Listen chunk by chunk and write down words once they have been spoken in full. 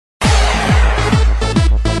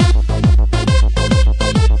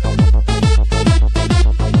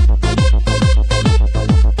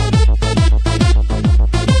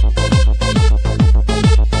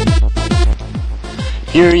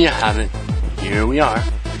here you have it. Here we are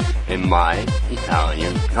in my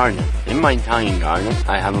Italian garden. In my Italian garden,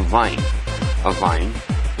 I have a vine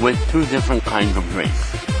with two different kinds of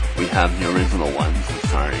grapes. We have the original ones,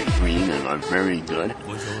 which are green and are very good.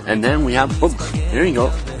 And then we have, oops, there you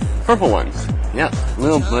go, purple ones. Yeah, a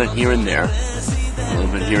little bit here and there. A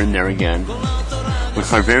little bit here and there again,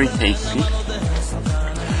 which are very tasty.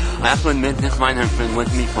 I have to admit, this vine has been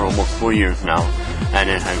with me for almost 4 years now, and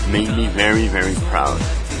it has made me very, very proud.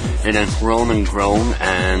 It has grown and grown,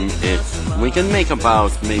 and we can make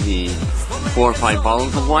about maybe 4 or 5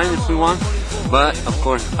 bottles of wine if we want, but of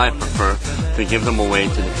course I prefer to give them away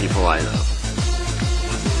to the people I love.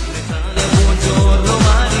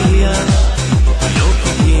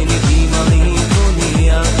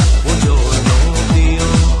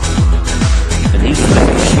 And these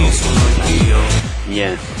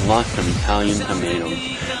yes, lots of Italian tomatoes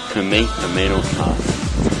to make tomato sauce.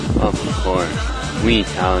 Of course, we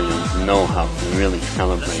Italians know how to really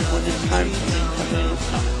celebrate when it's time to make tomato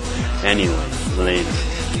sauce. Anyway, later.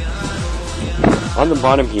 On the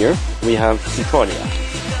bottom here, we have cicoria.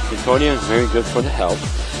 Cicoria is very good for the health.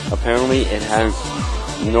 Apparently, it has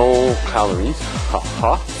no calories.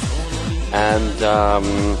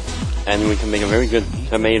 And we can make a very good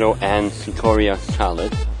tomato and cicoria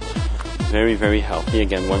salad. Very, very healthy.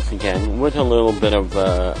 Again, once again, with a little bit of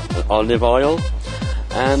olive oil.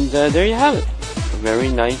 And there you have it. A very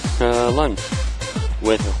nice lunch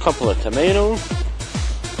with a couple of tomatoes.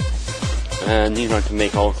 And these are to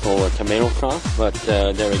make also a tomato sauce, but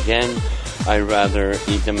there again, I'd rather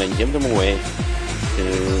eat them and give them away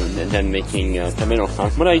than making tomato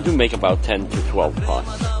sauce. But I do make about 10 to 12 pots,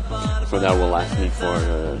 so that will last me for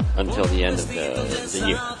until the end of the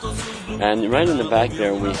year. And right in the back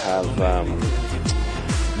there we have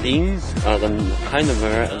beans, the kind of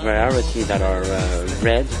variety that are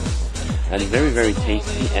red and very, very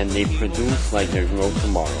tasty, and they produce like there's no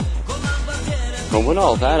tomorrow. So with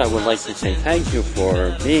all that, I would like to say thank you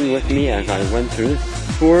for being with me as I went through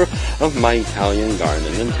this tour of my Italian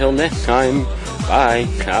garden. Until next time, bye,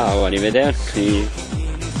 ciao, arrivederci.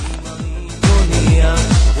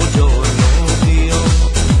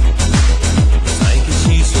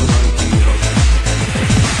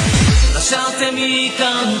 Lasciatemi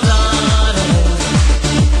cantare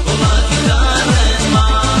con la chitarra in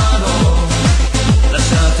mano,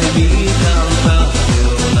 lasciatemi cantare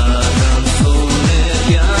una canzone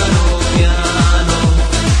piano piano,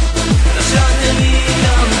 lasciatemi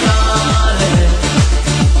cantare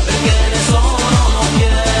perché ne sono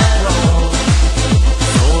fiero,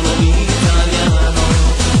 sono italiano,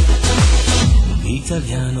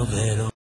 italiano vero.